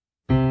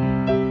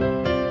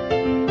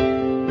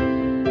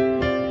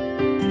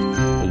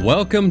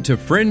Welcome to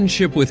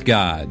Friendship with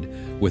God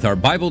with our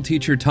Bible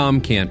teacher Tom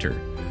Cantor.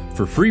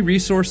 For free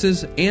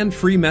resources and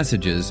free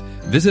messages,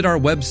 visit our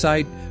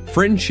website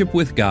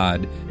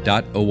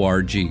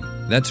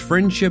friendshipwithgod.org. That's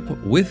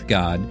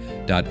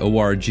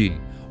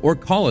friendshipwithgod.org. Or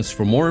call us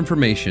for more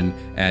information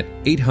at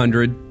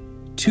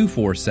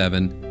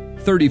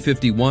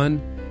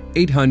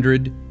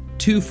 800-247-3051,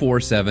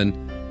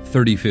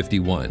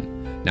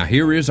 800-247-3051. Now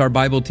here is our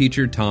Bible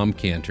teacher Tom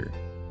Cantor.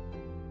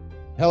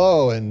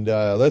 Hello, and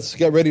let's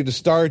get ready to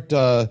start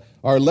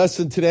our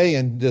lesson today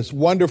in this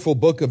wonderful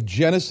book of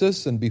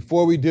Genesis. And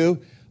before we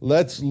do,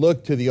 let's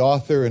look to the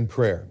author in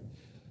prayer.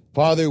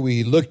 Father,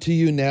 we look to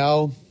you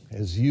now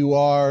as you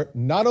are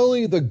not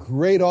only the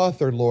great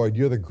author, Lord,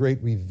 you're the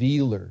great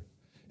revealer.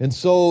 And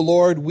so,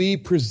 Lord, we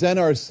present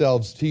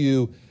ourselves to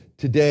you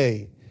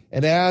today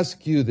and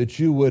ask you that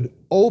you would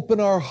open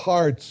our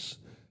hearts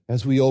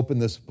as we open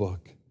this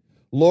book.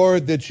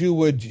 Lord, that you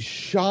would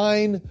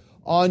shine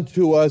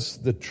onto us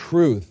the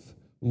truth,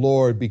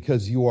 Lord,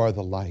 because you are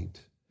the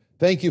light.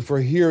 Thank you for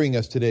hearing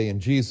us today in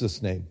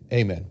Jesus' name.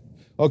 Amen.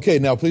 Okay,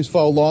 now please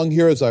follow along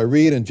here as I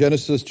read in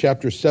Genesis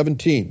chapter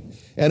 17.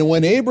 And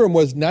when Abram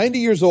was 90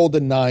 years old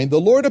and 9,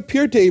 the Lord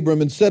appeared to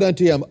Abram and said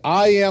unto him,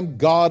 I am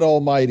God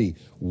Almighty.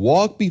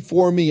 Walk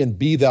before me and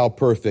be thou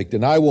perfect,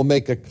 and I will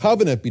make a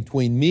covenant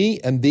between me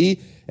and thee,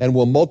 and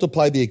will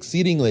multiply thee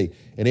exceedingly.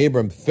 And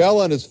Abram fell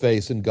on his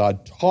face, and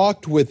God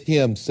talked with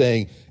him,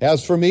 saying,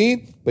 As for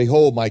me,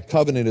 behold, my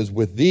covenant is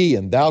with thee,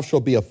 and thou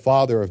shalt be a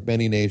father of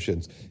many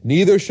nations.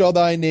 Neither shall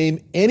thy name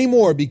any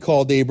more be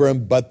called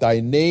Abram, but thy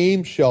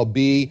name shall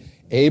be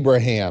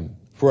Abraham.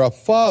 For a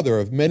father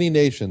of many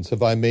nations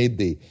have I made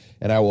thee,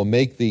 and I will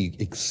make thee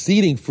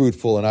exceeding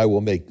fruitful, and I will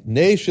make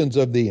nations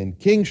of thee, and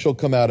kings shall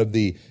come out of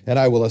thee. And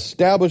I will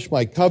establish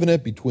my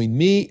covenant between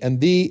me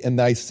and thee and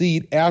thy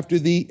seed after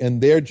thee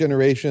and their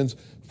generations,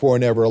 for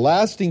an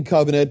everlasting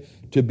covenant,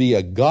 to be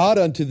a God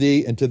unto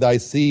thee and to thy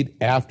seed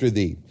after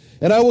thee.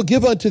 And I will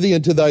give unto thee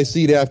and to thy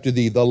seed after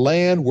thee the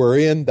land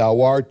wherein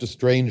thou art a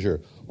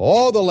stranger,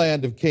 all the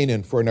land of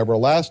Canaan, for an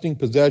everlasting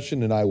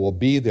possession, and I will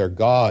be their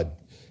God.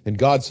 And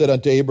God said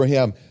unto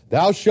Abraham,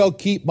 Thou shalt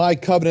keep my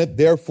covenant,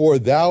 therefore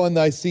thou and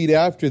thy seed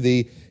after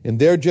thee in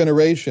their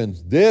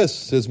generations.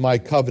 This is my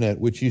covenant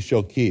which ye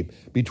shall keep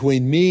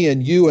between me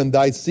and you and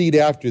thy seed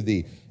after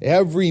thee.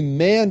 Every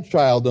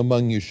man-child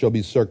among you shall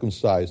be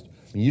circumcised.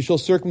 And ye shall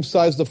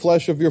circumcise the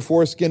flesh of your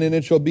foreskin, and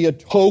it shall be a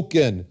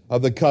token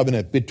of the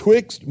covenant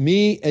betwixt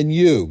me and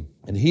you.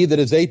 And he that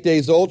is 8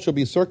 days old shall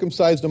be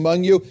circumcised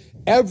among you,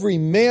 every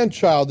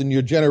man-child in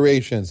your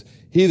generations.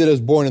 He that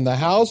is born in the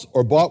house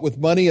or bought with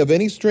money of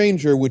any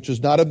stranger which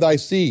is not of thy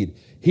seed.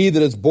 He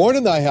that is born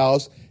in thy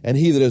house and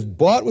he that is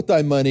bought with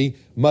thy money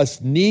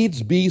must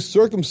needs be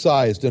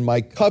circumcised. And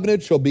my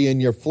covenant shall be in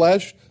your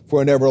flesh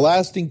for an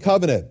everlasting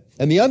covenant.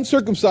 And the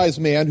uncircumcised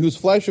man whose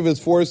flesh of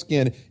his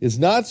foreskin is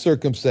not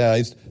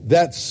circumcised,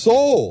 that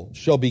soul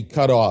shall be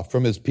cut off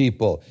from his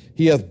people.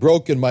 He hath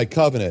broken my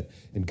covenant.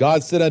 And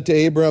God said unto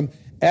Abram,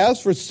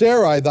 As for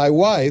Sarai thy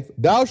wife,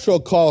 thou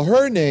shalt not call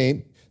her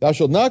name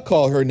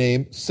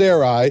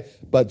Sarai,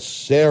 but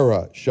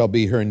Sarah shall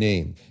be her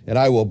name. And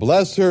I will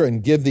bless her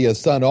and give thee a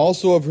son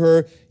also of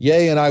her.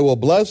 Yea, and I will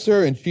bless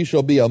her, and she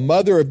shall be a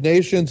mother of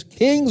nations.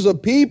 Kings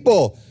of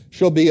people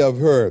shall be of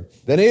her.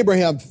 Then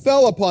Abraham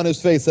fell upon his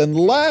face and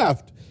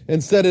laughed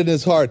and said in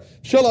his heart,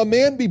 Shall a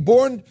man be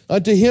born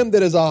unto him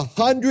that is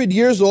 100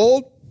 years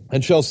old?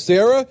 And shall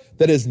Sarah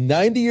that is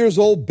 90 years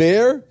old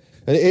bear?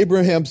 And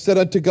Abraham said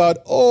unto God,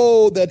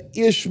 Oh, that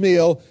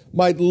Ishmael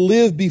might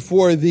live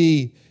before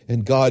thee.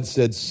 And God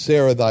said,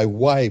 Sarah thy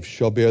wife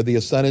shall bear thee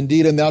a son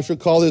indeed, and thou shalt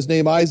call his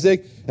name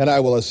Isaac, and I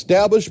will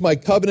establish my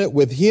covenant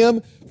with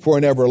him for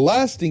an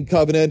everlasting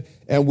covenant,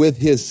 and with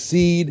his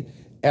seed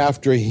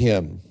after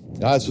him.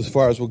 Now, that's as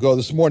far as we'll go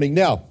this morning.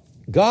 Now,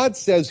 God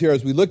says here,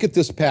 as we look at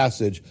this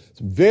passage,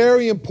 some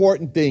very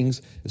important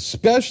things,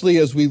 especially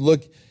as we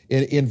look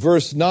in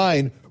verse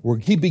 9, where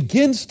he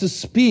begins to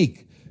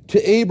speak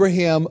to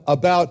Abraham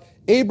about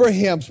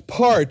Abraham's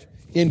part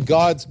in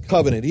God's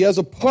covenant. He has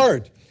a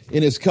part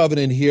in his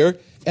covenant here,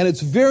 and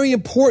it's very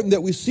important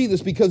that we see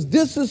this because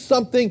this is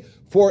something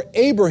for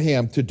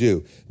Abraham to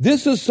do.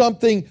 This is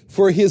something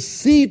for his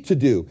seed to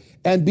do.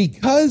 And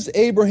because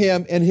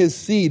Abraham and his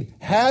seed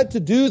had to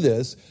do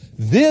this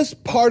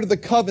part of the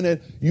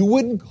covenant, you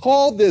wouldn't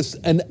call this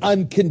an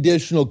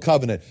unconditional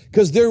covenant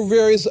because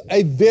there is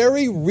a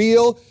very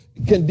real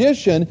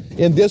condition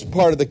in this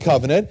part of the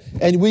covenant,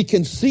 and we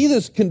can see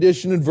this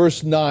condition in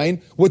verse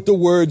 9 with the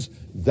words,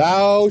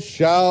 Thou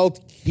shalt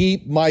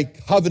keep my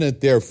covenant,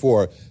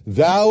 therefore,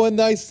 thou and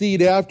thy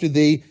seed after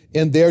thee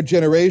in their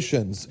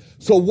generations.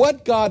 So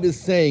what God is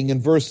saying in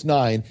verse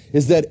 9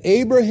 is that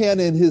Abraham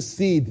and his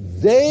seed,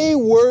 they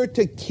were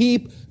to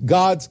keep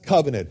God's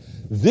covenant.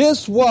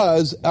 This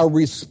was a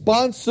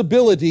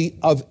responsibility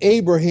of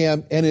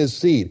Abraham and his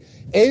seed.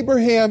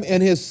 Abraham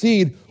and his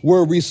seed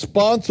were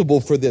responsible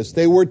for this.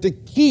 They were to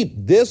keep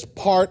this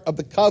part of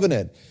the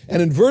covenant.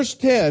 And in verse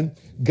 10,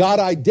 God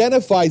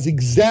identifies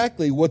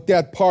exactly what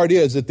that part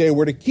is that they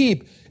were to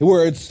keep,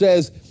 where it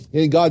says,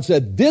 And God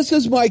said, "This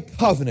is my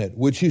covenant,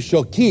 which you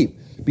shall keep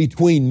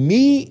between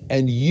me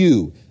and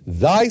you,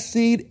 thy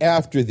seed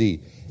after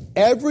thee.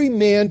 Every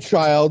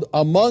man-child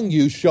among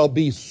you shall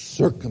be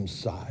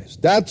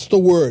circumcised." That's the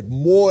word,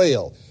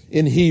 moil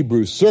in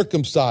Hebrew,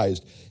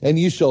 circumcised. "And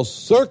you shall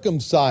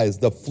circumcise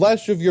the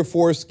flesh of your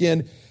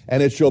foreskin,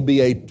 and it shall be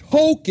a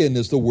token,"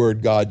 is the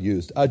word God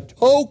used, "a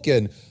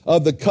token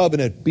of the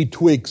covenant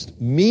betwixt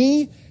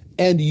me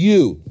and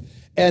you.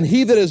 And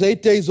he that is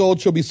 8 days old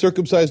shall be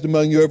circumcised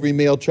among you, every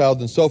male child,"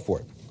 and so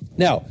forth.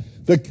 Now,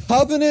 the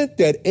covenant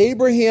that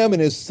Abraham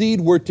and his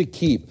seed were to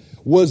keep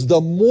was the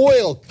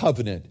moil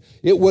covenant.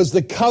 It was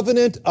the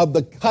covenant of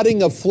the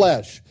cutting of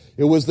flesh.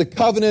 It was the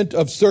covenant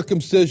of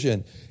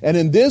circumcision. And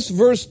in this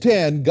verse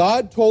 10,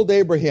 God told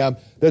Abraham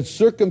that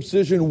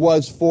circumcision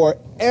was for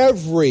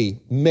every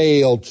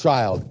male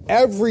child,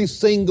 every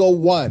single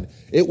one.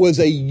 It was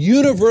a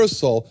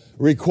universal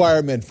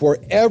requirement for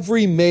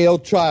every male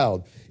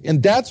child.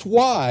 And that's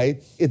why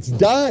it's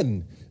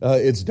done.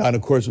 It's done,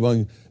 of course,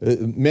 among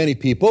many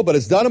people, but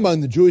it's done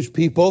among the Jewish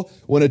people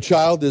when a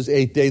child is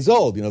 8 days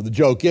old. You know, the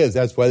joke is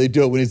that's why they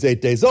do it when he's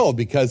 8 days old,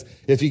 because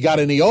if he got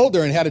any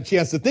older and had a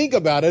chance to think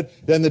about it,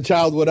 then the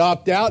child would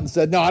opt out and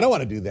said, "No, I don't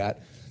want to do that."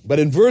 But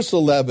in verse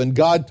 11,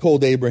 God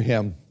told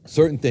Abraham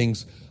certain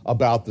things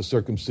about the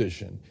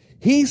circumcision.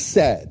 He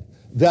said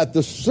that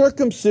the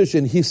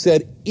circumcision, he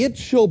said, "it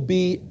shall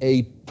be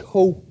a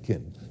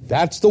token."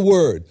 That's the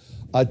word,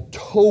 a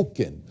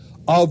token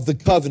of the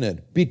covenant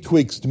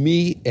betwixt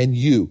me and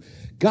you.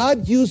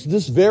 God used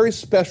this very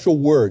special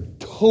word,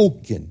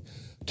 token,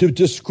 to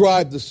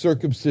describe the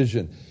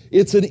circumcision.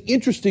 It's an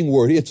interesting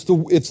word. It's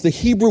the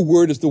Hebrew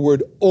word is the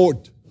word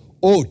ot.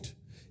 Ot.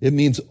 It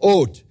means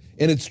ot.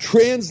 And it's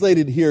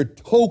translated here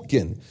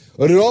token.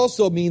 But it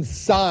also means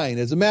sign.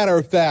 As a matter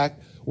of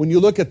fact, when you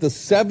look at the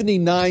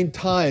 79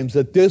 times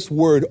that this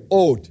word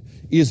ot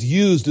is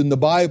used in the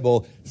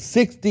Bible,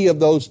 60 of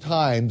those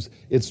times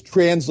it's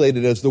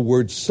translated as the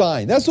word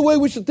sign. That's the way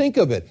we should think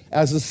of it,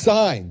 as a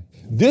sign.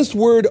 This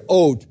word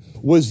ot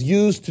was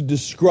used to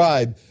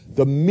describe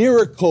the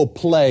miracle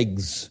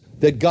plagues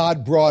that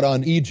God brought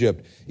on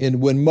Egypt. And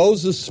when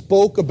Moses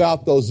spoke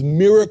about those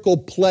miracle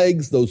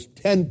plagues, those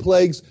 10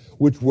 plagues,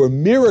 which were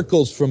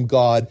miracles from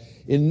God,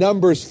 in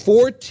Numbers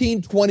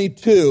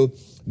 14:22,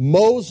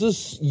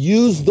 Moses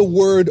used the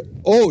word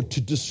ot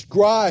to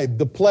describe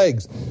the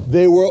plagues.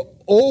 They were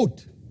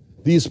ot,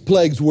 these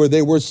plagues were.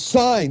 They were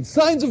signs.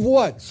 Signs of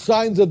what?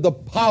 Signs of the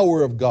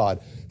power of God.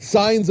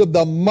 Signs of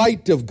the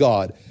might of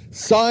God.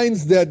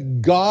 Signs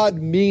that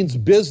God means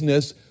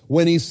business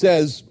when he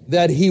says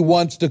that he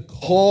wants to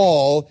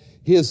call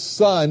his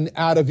son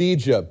out of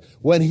Egypt.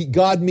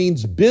 God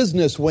means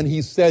business when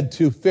he said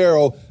to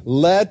Pharaoh,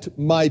 "Let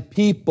my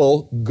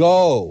people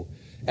go."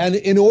 And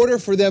in order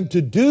for him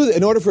to do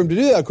that,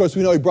 of course,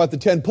 we know he brought the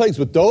 10 plagues,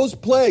 but those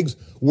plagues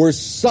were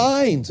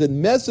signs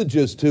and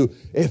messages to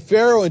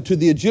Pharaoh and to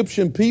the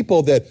Egyptian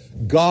people that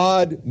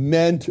God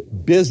meant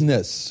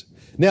business.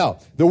 Now,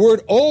 the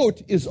word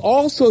ot is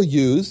also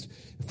used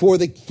for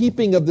the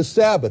keeping of the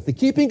Sabbath. The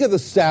keeping of the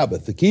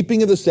Sabbath.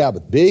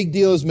 Big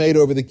deal is made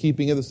over the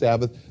keeping of the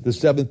Sabbath, the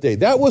seventh day.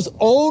 That was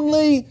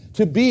only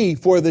to be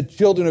for the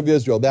children of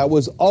Israel. That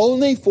was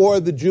only for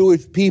the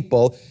Jewish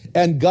people.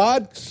 And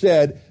God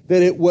said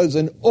that it was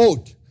an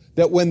ot,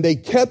 that when they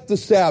kept the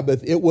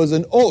Sabbath, it was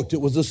an ot,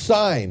 it was a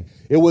sign,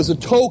 it was a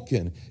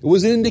token, it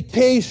was an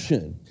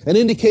indication. An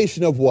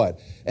indication of what?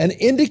 An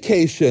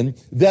indication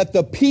that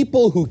the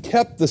people who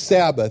kept the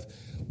Sabbath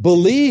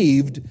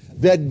believed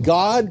that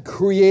God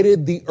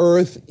created the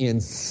earth in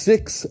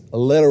 6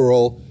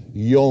 literal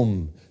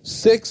yom,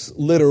 6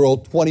 literal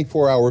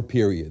 24-hour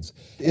periods.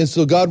 And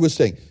so God was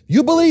saying,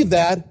 you believe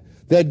that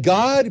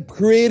God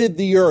created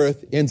the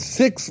earth in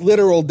 6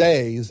 literal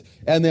days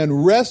and then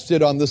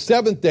rested on the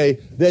 7th day,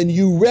 then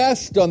you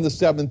rest on the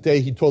 7th day,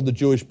 he told the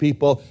Jewish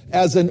people,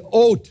 as an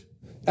ot,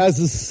 as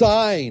a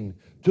sign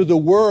to the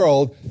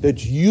world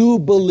that you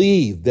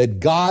believe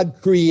that God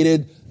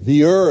created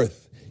the earth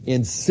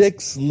in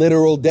 6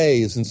 literal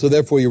days, and so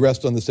therefore you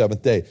rest on the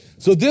 7th day.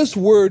 So this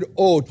word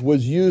ot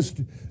was used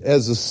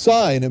as a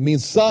sign. It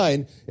means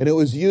sign, and it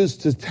was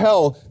used to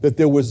tell that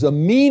there was a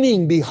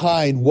meaning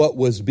behind what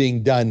was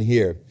being done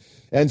here.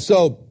 And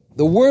so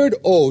the word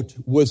ot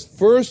was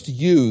first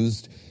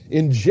used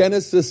in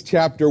Genesis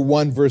chapter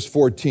 1, verse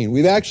 14.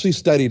 We've actually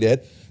studied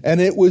it,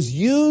 and it was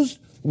used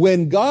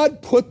when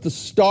God put the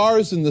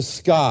stars in the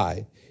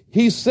sky.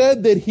 He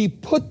said that he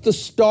put the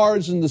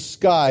stars in the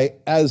sky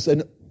as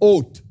an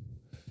ot.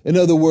 In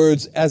other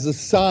words, as a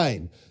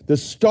sign. The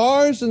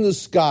stars in the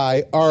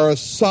sky are a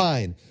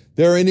sign.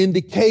 They're an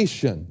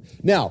indication.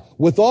 Now,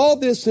 with all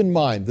this in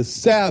mind, the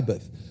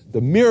Sabbath, the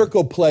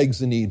miracle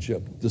plagues in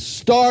Egypt, the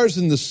stars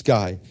in the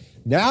sky,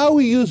 now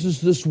he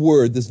uses this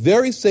word, this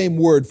very same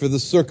word for the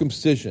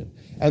circumcision.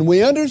 And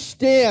we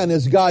understand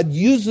as God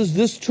uses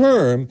this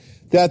term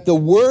that the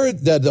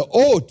word, that the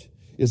ot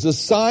is a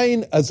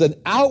sign, as an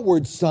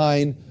outward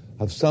sign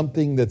of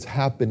something that's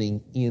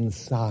happening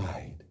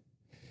inside.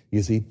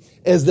 you see,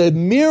 as the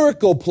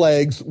miracle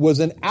plagues was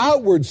an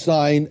outward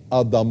sign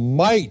of the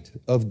might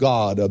of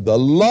God, of the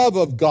love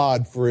of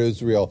God for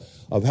Israel,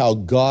 of how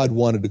God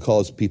wanted to call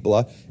his people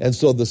out. And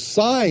so the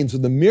signs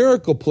of the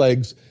miracle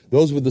plagues,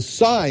 those were the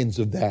signs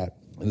of that.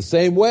 In the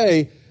same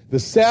way, the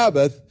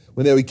Sabbath,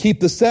 when they would keep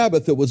the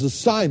Sabbath, it was a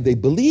sign. They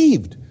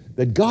believed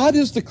that God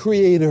is the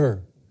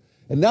creator.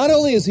 And not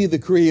only is he the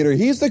creator,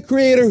 he's the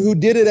creator who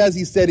did it as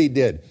he said he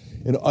did.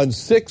 And on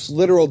 6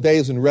 literal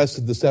days and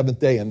rested the 7th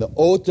day. And the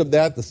oath of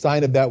that, the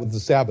sign of that was the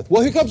Sabbath.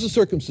 Well, here comes the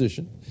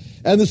circumcision.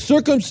 And the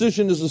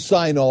circumcision is a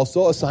sign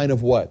also, a sign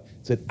of what?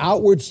 It's an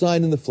outward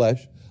sign in the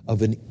flesh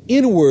of an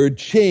inward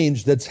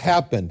change that's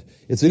happened.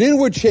 It's an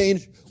inward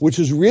change which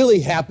has really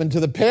happened to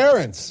the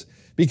parents.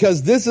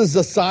 Because this is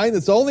a sign,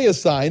 it's only a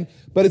sign,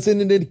 but it's an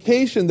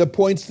indication that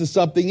points to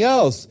something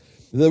else.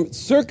 The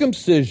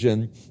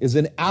circumcision is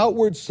an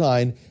outward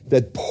sign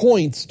that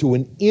points to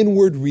an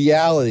inward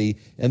reality.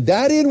 And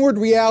that inward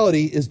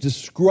reality is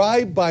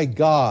described by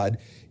God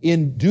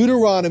in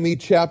Deuteronomy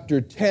chapter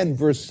 10,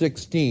 verse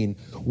 16,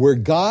 where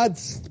God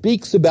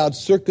speaks about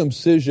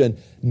circumcision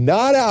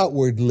not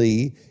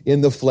outwardly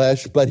in the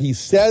flesh, but he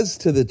says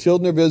to the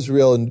children of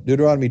Israel in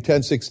Deuteronomy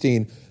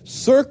 10:16,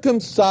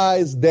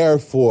 circumcise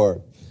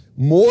therefore,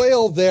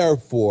 moil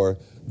therefore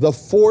the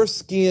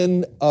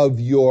foreskin of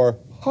your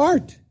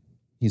heart,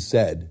 he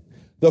said,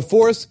 the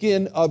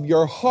foreskin of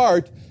your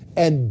heart,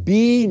 and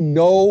be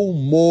no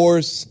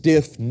more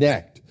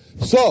stiff-necked.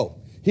 So,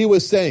 he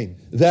was saying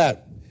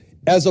that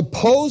as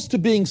opposed to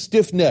being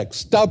stiff-necked,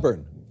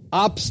 stubborn,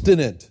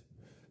 obstinate,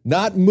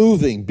 not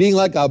moving, being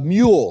like a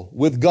mule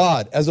with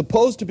God, as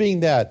opposed to being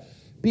that,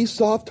 be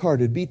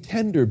soft-hearted, be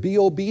tender, be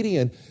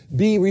obedient,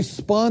 be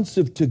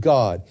responsive to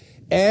God.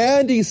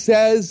 And he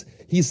says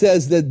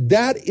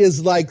that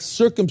is like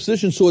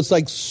circumcision, so it's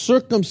like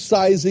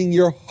circumcising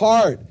your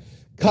heart.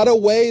 Cut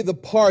away the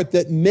part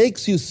that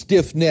makes you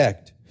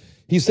stiff-necked.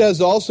 He says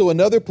also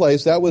another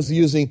place, that was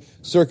using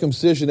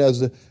circumcision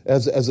as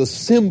a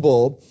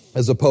symbol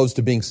as opposed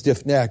to being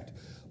stiff-necked.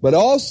 But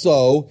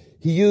also,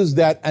 he used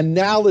that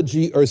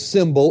analogy or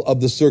symbol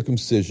of the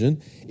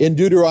circumcision in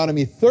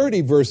Deuteronomy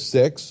 30, verse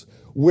 6,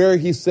 where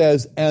he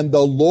says, and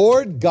the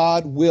Lord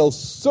God will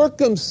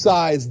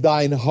circumcise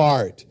thine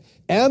heart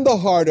and the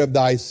heart of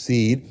thy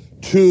seed,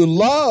 to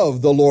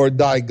love the Lord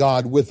thy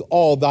God with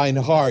all thine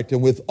heart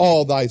and with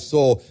all thy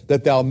soul,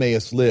 that thou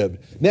mayest live.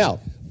 Now,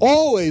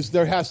 always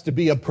there has to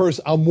be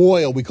a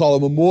moil. We call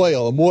him a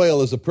moil. A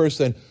moil is a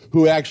person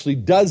who actually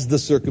does the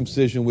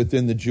circumcision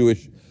within the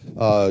Jewish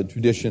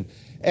tradition.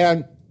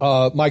 And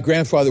my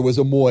grandfather was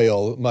a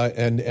moil,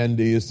 and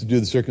he used to do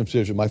the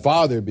circumcision. My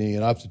father, being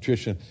an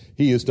obstetrician,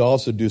 he used to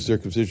also do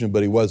circumcision,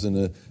 but he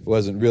wasn't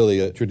really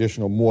a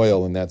traditional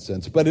moil in that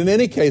sense. But in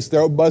any case,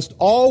 there must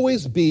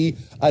always be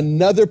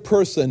another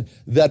person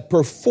that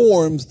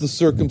performs the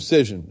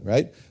circumcision,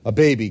 right? A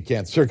baby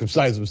can't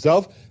circumcise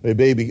himself.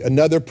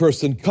 Another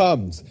person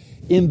comes.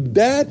 In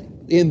that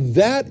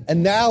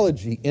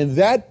analogy, in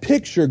that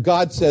picture,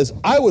 God says,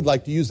 I would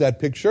like to use that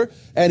picture.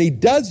 And he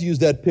does use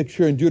that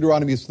picture in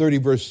Deuteronomy 30,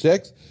 verse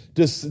 6,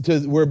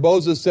 where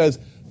Moses says,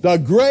 the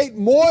great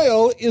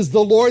moil is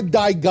the Lord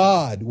thy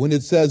God. When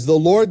it says, the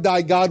Lord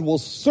thy God will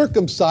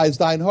circumcise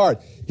thine heart.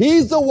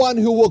 He's the one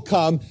who will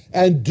come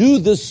and do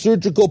this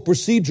surgical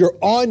procedure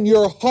on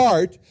your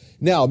heart.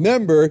 Now,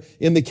 remember,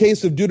 in the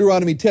case of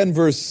Deuteronomy 10,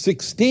 verse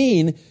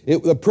 16,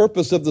 the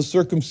purpose of the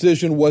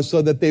circumcision was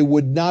so that they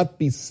would not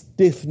be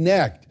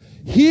stiff-necked.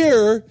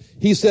 Here,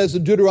 he says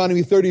in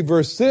Deuteronomy 30,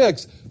 verse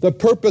 6, the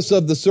purpose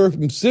of the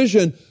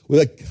circumcision,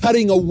 with a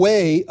cutting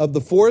away of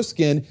the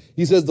foreskin,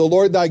 he says, the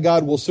Lord thy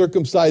God will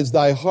circumcise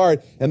thy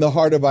heart and the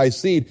heart of thy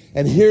seed.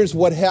 And here's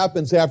what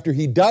happens after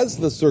he does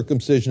the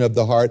circumcision of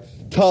the heart: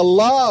 to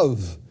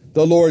love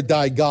the Lord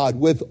thy God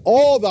with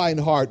all thine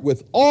heart,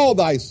 with all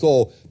thy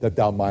soul, that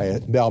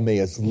thou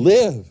mayest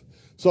live.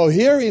 So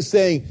here he's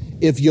saying,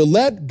 if you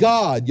let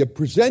God, you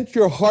present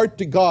your heart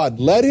to God,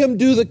 let him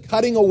do the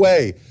cutting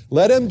away,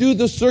 let him do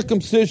the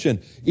circumcision.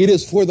 It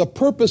is for the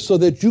purpose so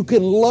that you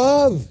can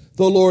love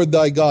the Lord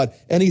thy God.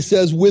 And he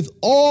says, with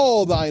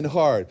all thine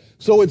heart.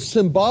 So it's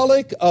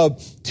symbolic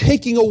of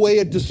taking away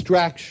a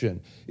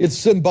distraction. It's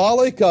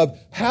symbolic of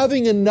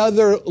having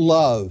another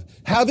love,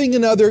 having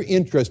another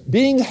interest,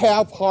 being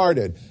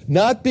half-hearted,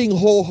 not being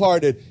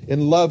wholehearted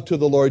in love to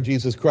the Lord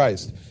Jesus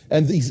Christ.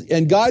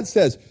 And God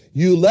says,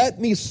 you let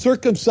me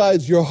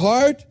circumcise your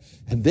heart,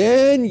 and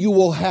then you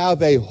will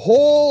have a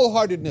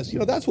wholeheartedness. You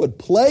know, that's what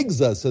plagues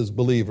us as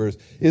believers,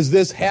 is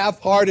this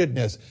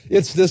half-heartedness.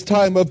 It's this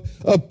time of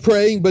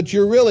praying, but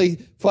you're really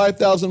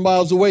 5,000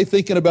 miles away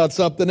thinking about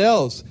something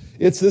else.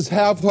 It's this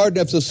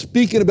half-heartedness of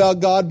speaking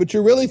about God, but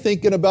you're really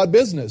thinking about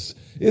business.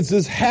 It's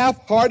this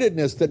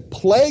half-heartedness that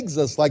plagues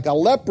us like a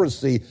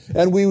leprosy,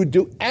 and we would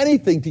do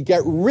anything to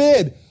get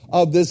rid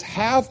of this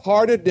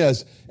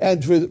half-heartedness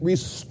and to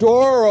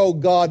restore, O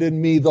God,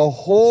 in me the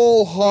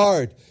whole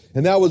heart.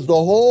 And that was the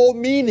whole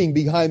meaning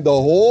behind the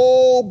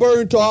whole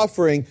burnt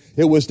offering.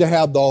 It was to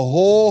have the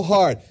whole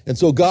heart. And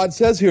so God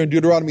says here in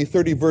Deuteronomy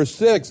 30, verse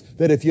 6,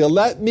 that if you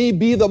let me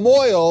be the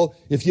moil,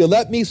 if you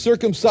let me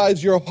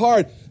circumcise your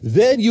heart,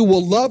 then you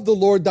will love the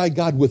Lord thy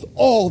God with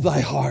all thy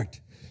heart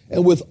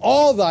and with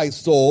all thy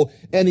soul.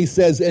 And he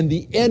says, and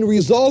the end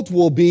result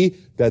will be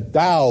that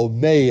thou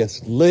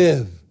mayest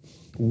live.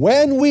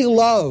 When we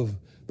love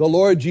the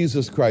Lord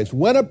Jesus Christ,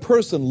 when a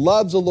person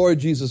loves the Lord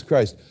Jesus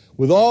Christ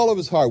with all of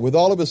his heart, with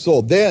all of his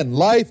soul, then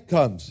life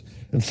comes.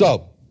 And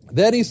so,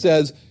 then he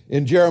says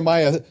in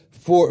Jeremiah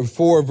 4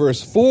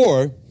 verse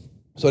 4,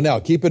 so now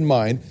keep in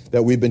mind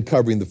that we've been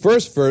covering the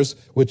first verse,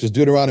 which is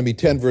Deuteronomy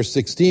 10 verse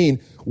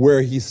 16,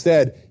 where he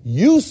said,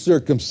 you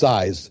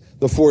circumcise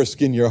the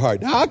foreskin in your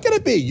heart. How can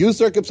it be? You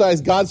circumcise,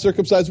 God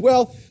circumcised.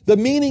 Well, the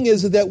meaning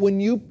is that when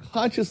you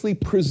consciously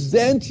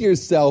present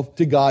yourself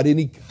to God and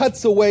he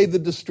cuts away the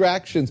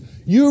distractions,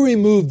 you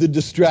remove the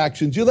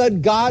distractions. You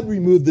let God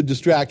remove the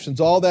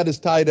distractions. All that is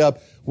tied up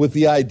with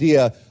the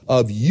idea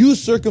of you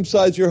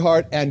circumcise your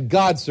heart and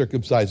God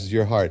circumcises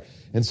your heart.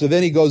 And so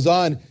then he goes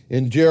on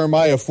in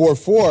Jeremiah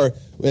 4:4,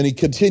 and he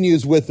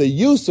continues with the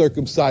you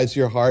circumcise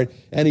your heart,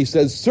 and he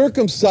says,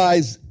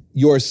 circumcise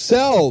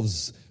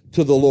yourselves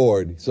to the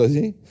Lord. So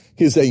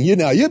he's saying,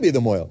 you be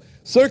the moil.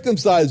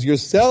 Circumcise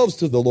yourselves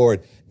to the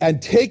Lord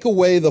and take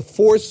away the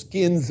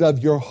foreskins of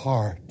your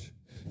heart,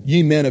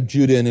 ye men of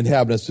Judah and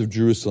inhabitants of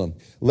Jerusalem,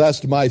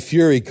 lest my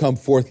fury come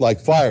forth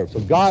like fire. So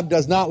God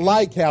does not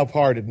like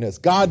half-heartedness.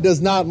 God does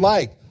not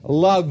like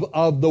love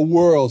of the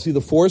world. See, the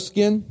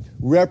foreskin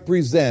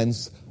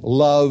represents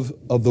love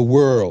of the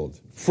world,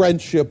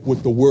 friendship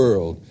with the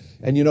world.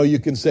 And you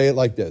can say it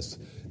like this.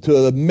 To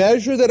the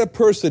measure that a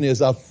person is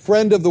a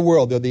friend of the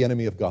world, they're the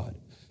enemy of God.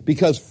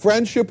 Because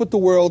friendship with the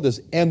world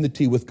is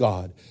enmity with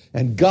God.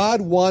 And God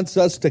wants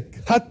us to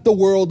cut the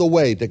world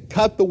away, to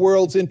cut the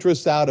world's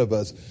interests out of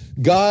us.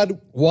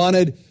 God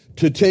wanted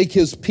to take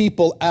his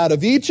people out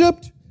of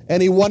Egypt,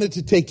 and he wanted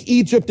to take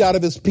Egypt out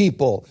of his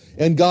people.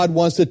 And God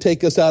wants to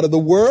take us out of the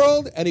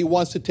world, and he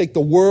wants to take the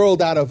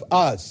world out of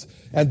us.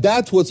 And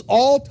that's what's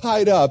all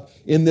tied up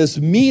in this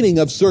meaning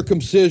of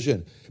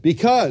circumcision.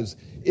 Because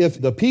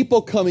if the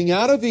people coming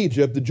out of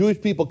Egypt, the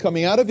Jewish people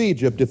coming out of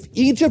Egypt, if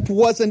Egypt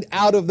wasn't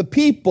out of the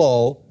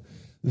people,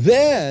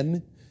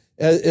 then,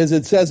 as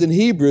it says in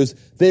Hebrews,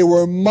 they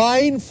were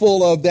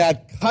mindful of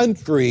that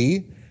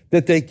country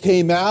that they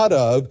came out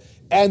of,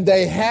 and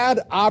they had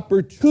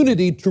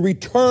opportunity to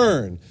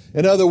return.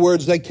 In other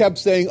words, they kept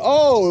saying,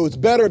 oh, it was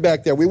better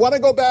back there. We want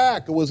to go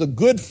back. It was a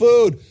good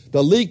food,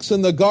 the leeks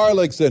and the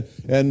garlics,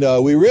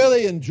 and we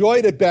really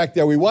enjoyed it back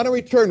there. We want to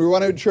return.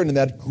 And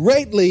that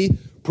greatly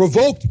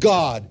provoked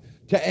God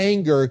to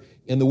anger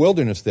in the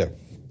wilderness there.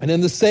 And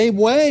in the same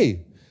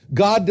way,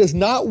 God does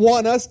not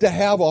want us to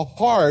have a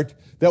heart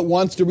that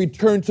wants to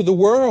return to the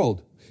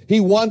world.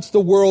 He wants the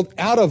world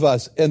out of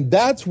us. And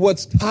that's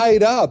what's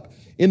tied up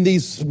in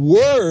these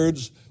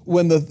words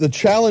when the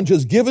challenge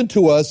is given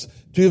to us,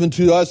 given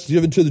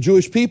to the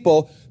Jewish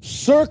people,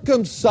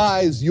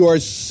 circumcise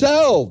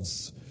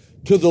yourselves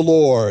to the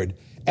Lord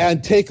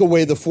and take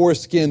away the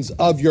foreskins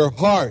of your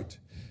heart.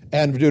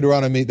 And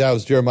Deuteronomy, that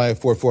was Jeremiah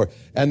 4:4.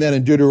 And then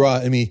in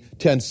Deuteronomy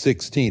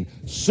 10:16,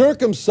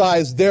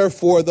 circumcise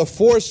therefore the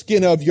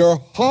foreskin of your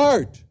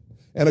heart.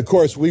 And of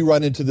course, we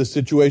run into the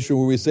situation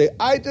where we say,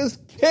 I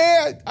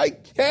can't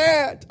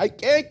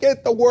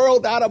get the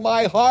world out of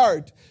my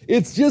heart.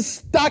 It's just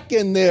stuck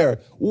in there.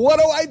 What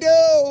do I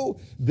do?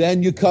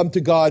 Then you come to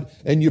God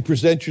and you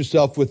present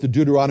yourself with the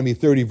Deuteronomy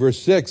 30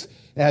 verse 6.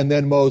 And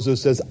then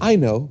Moses says, I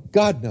know,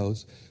 God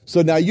knows.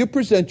 So now you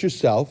present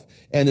yourself,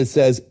 and it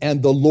says,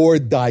 and the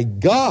Lord thy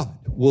God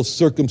will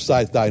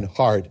circumcise thine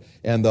heart,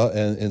 and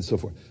so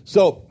forth.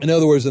 So, in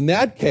other words, in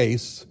that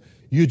case,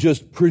 you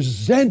just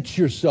present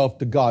yourself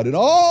to God. And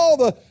all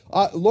the,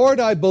 Lord,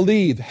 I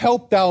believe,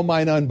 help thou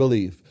mine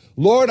unbelief.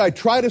 Lord, I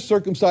try to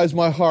circumcise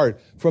my heart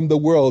from the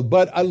world,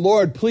 but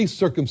Lord, please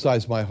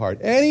circumcise my heart.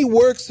 And he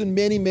works in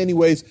many, many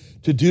ways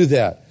to do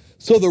that.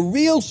 So the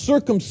real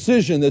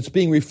circumcision that's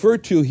being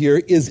referred to here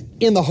is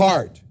in the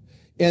heart.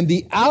 And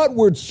the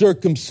outward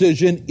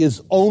circumcision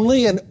is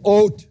only an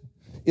oath.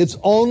 It's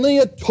only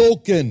a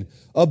token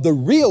of the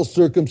real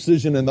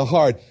circumcision in the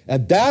heart.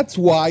 And that's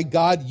why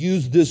God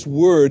used this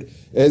word.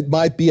 It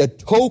might be a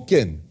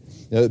token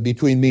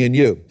between me and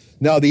you.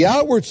 Now, the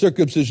outward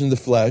circumcision of the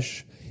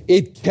flesh,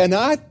 it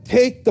cannot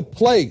take the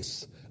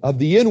place of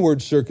the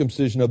inward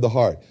circumcision of the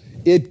heart.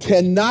 It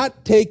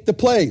cannot take the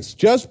place.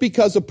 Just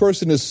because a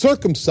person is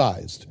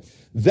circumcised,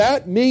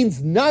 that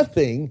means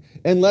nothing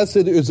unless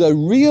it is a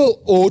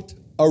real oath,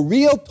 a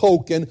real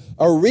token,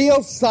 a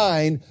real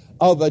sign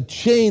of a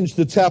change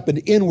that's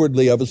happened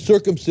inwardly, of a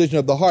circumcision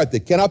of the heart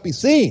that cannot be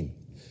seen.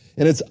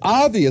 And it's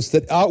obvious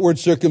that outward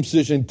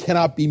circumcision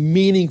cannot be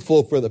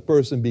meaningful for the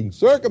person being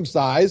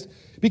circumcised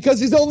because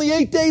he's only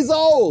 8 days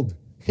old.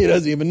 He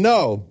doesn't even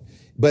know.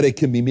 But it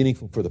can be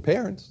meaningful for the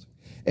parents.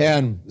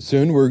 And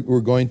soon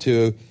we're going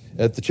to,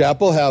 at the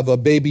chapel, have a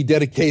baby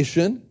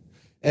dedication.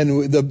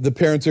 And the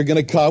parents are going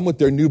to come with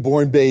their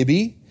newborn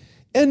baby.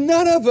 And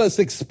none of us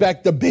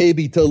expect a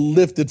baby to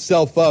lift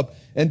itself up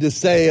and to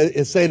say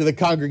to the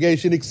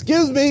congregation,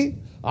 excuse me,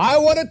 I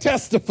want to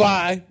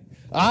testify.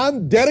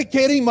 I'm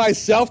dedicating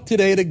myself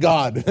today to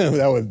God.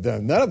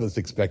 None of us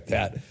expect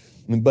that.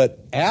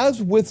 But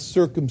as with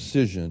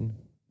circumcision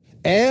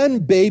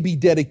and baby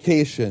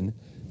dedication,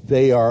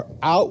 they are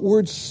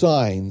outward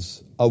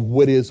signs of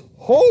what is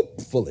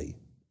hopefully,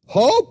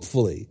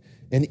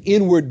 an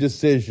inward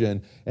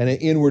decision and an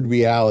inward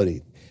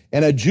reality.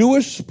 And a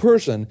Jewish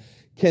person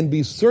can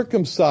be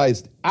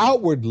circumcised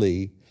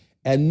outwardly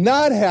and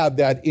not have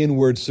that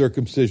inward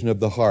circumcision of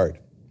the heart.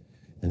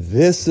 And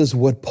this is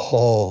what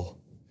Paul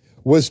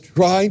was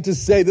trying to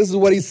say. This is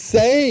what he's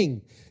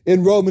saying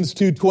in Romans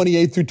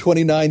 2:28 through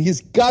 29.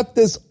 He's got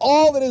this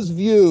all in his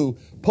view,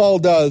 Paul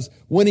does,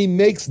 when he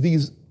makes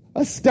these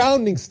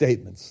astounding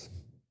statements.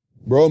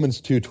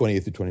 Romans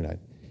 2:28 through 29.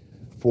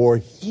 For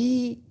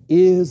he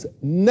is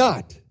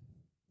not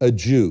a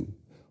Jew,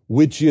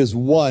 which is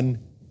one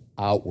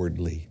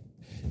outwardly.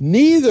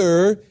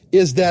 Neither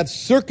is that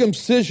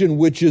circumcision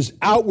which is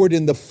outward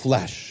in the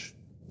flesh,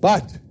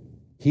 but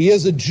he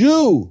is a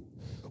Jew,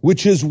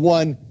 which is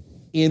one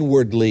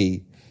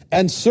inwardly.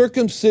 And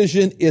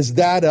circumcision is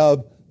that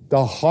of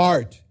the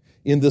heart,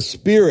 in the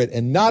spirit,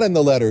 and not in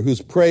the letter,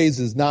 whose praise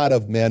is not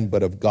of men,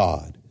 but of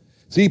God.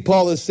 See,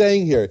 Paul is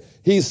saying here,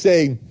 he's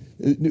saying,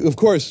 of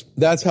course,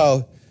 that's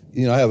how,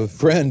 I have a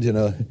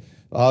friend,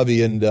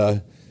 Avi,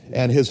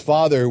 and his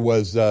father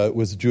was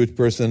a Jewish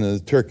person, a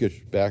Turkish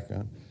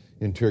background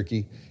in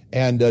Turkey.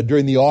 And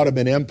during the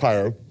Ottoman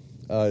Empire,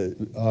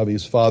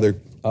 Avi's father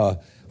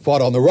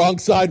fought on the wrong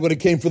side when it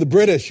came for the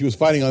British. He was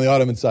fighting on the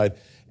Ottoman side.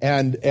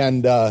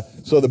 And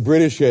so the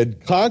British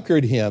had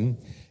conquered him,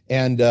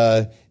 and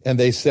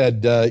they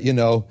said,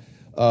 you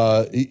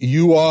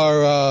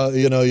are,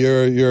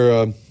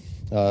 you're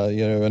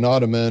an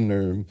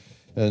Ottoman,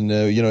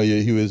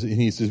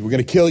 he says, we're going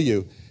to kill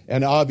you.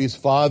 And Avi's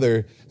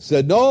father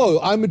said, no,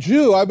 I'm a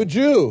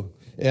Jew.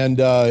 And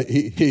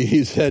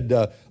he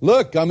said,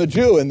 look, I'm a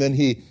Jew. And then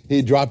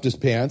he dropped his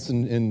pants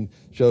and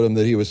showed him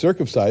that he was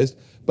circumcised.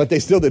 But they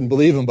still didn't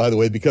believe him, by the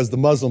way, because the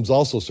Muslims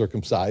also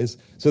circumcised.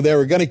 So they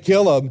were going to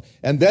kill him.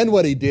 And then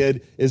what he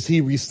did is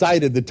he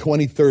recited the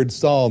 23rd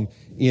Psalm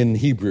in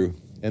Hebrew.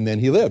 And then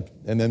he lived.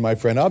 And then my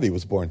friend Avi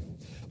was born.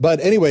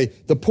 But anyway,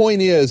 the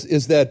point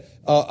is that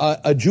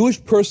a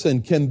Jewish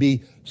person can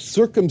be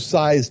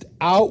circumcised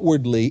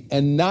outwardly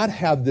and not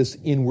have this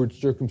inward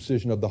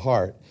circumcision of the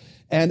heart.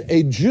 And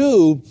a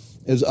Jew,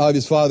 as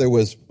Avi's father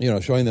was,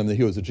 showing them that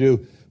he was a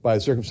Jew by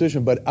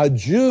circumcision, but a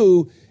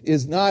Jew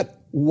is not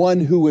one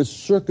who is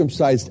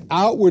circumcised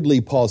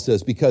outwardly, Paul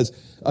says, because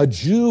a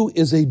Jew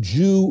is a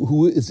Jew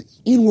who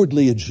is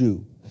inwardly a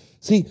Jew.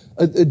 See,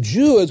 a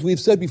Jew, as we've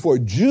said before,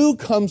 Jew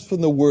comes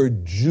from the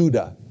word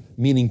Judah,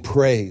 meaning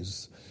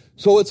praise.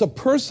 So it's a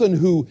person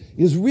who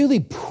is really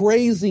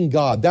praising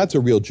God. That's a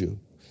real Jew.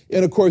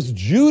 And of course,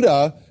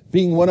 Judah,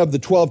 being one of the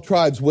 12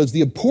 tribes, was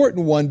the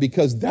important one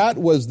because that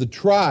was the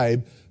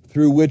tribe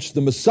through which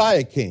the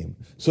Messiah came.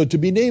 So to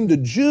be named a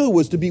Jew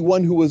was to be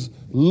one who was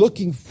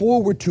looking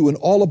forward to and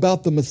all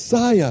about the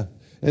Messiah.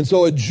 And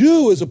so a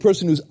Jew is a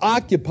person who's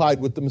occupied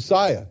with the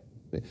Messiah.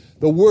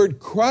 The word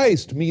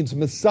Christ means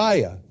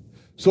Messiah.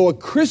 So a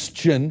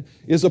Christian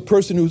is a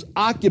person who's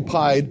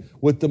occupied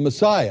with the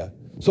Messiah.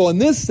 So in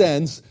this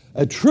sense,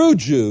 a true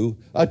Jew,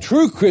 a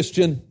true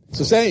Christian, it's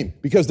the same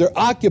because they're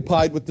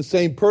occupied with the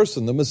same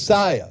person, the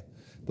Messiah,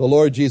 the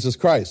Lord Jesus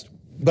Christ.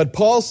 But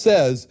Paul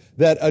says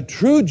that a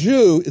true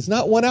Jew is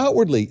not one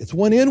outwardly, it's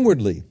one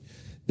inwardly.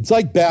 It's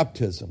like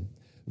baptism.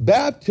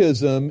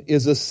 Baptism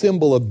is a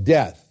symbol of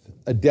death,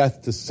 a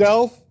death to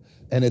self,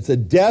 and it's a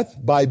death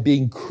by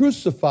being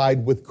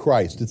crucified with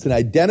Christ. It's an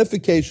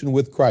identification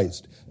with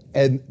Christ.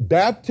 And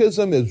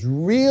baptism is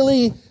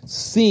really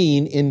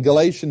seen in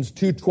Galatians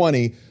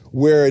 2:20,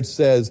 where it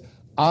says,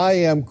 I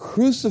am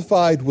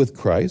crucified with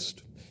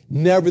Christ,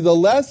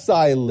 nevertheless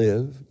I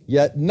live,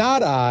 yet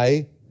not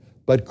I,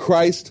 but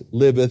Christ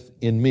liveth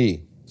in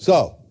me.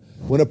 So,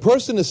 when a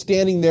person is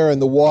standing there in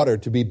the water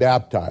to be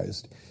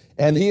baptized,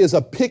 and he is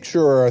a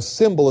picture or a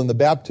symbol in the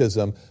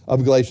baptism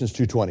of Galatians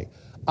 2:20,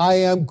 I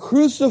am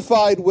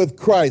crucified with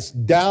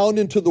Christ, down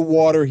into the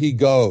water he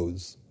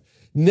goes.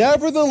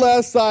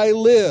 Nevertheless I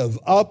live,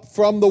 up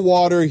from the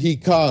water he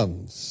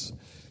comes.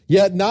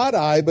 Yet not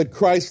I, but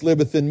Christ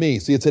liveth in me.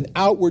 See, it's an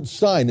outward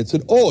sign. It's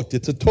an oath.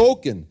 It's a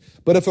token.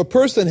 But if a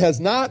person has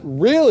not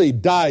really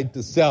died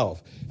to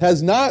self,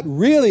 has not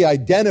really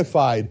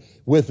identified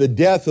with the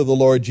death of the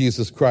Lord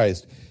Jesus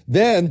Christ,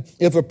 then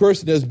if a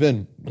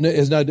person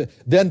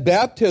then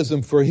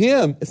baptism for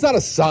him, it's not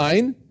a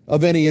sign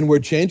of any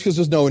inward change because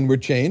there's no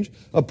inward change.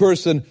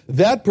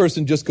 That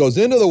person just goes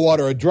into the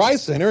water a dry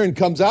sinner and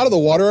comes out of the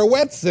water a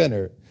wet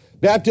sinner.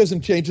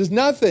 Baptism changes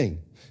nothing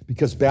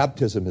because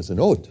baptism is an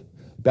oath.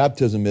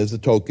 Baptism is a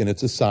token.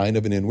 It's a sign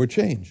of an inward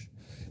change.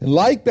 And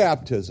like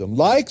baptism,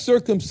 like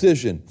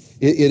circumcision,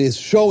 it is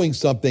showing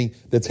something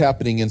that's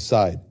happening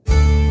inside.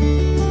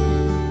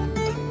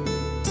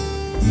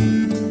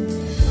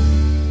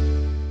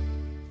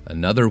 And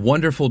Another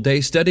wonderful day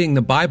studying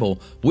the Bible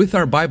with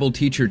our Bible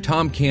teacher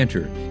Tom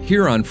Cantor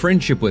here on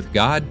Friendship with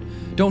God.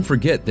 Don't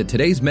forget that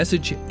today's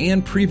message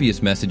and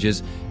previous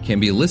messages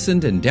can be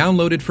listened and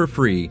downloaded for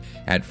free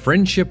at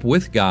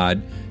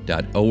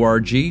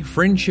friendshipwithgod.org,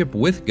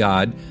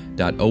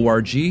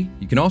 friendshipwithgod.org.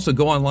 You can also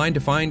go online to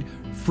find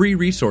free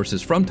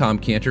resources from Tom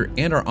Cantor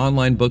and our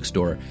online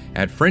bookstore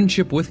at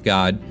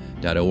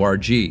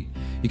friendshipwithgod.org.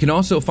 You can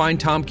also find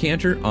Tom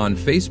Cantor on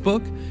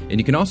Facebook, and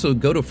you can also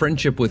go to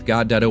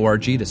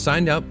friendshipwithgod.org to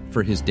sign up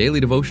for his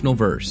daily devotional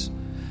verse.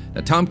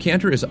 Now, Tom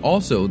Cantor is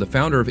also the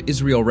founder of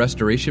Israel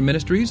Restoration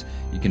Ministries.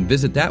 You can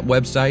visit that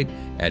website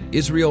at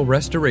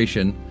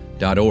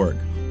israelrestoration.org.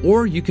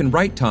 Or you can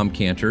write Tom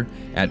Cantor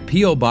at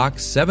P.O.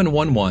 Box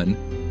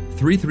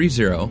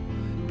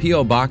 711-330,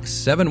 P.O. Box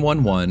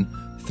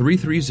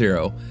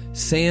 711-330,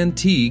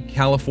 Santee,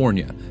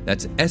 California.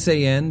 That's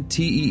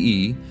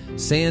Santee,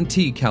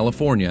 Santee,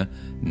 California,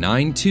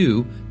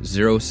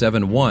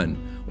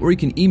 92071. Or you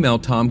can email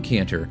Tom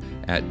Cantor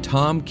at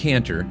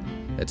tomcantor,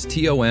 that's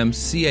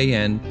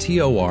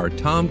TOMCANTOR,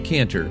 Tom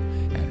Cantor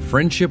at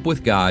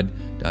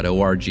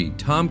friendshipwithgod.org,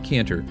 Tom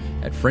Cantor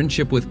at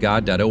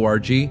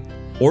friendshipwithgod.org.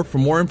 Or for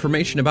more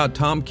information about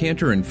Tom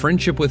Cantor and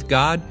Friendship with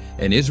God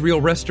and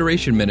Israel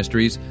Restoration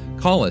Ministries,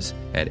 call us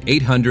at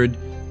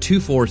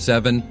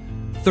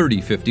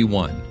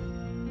 800-247-3051.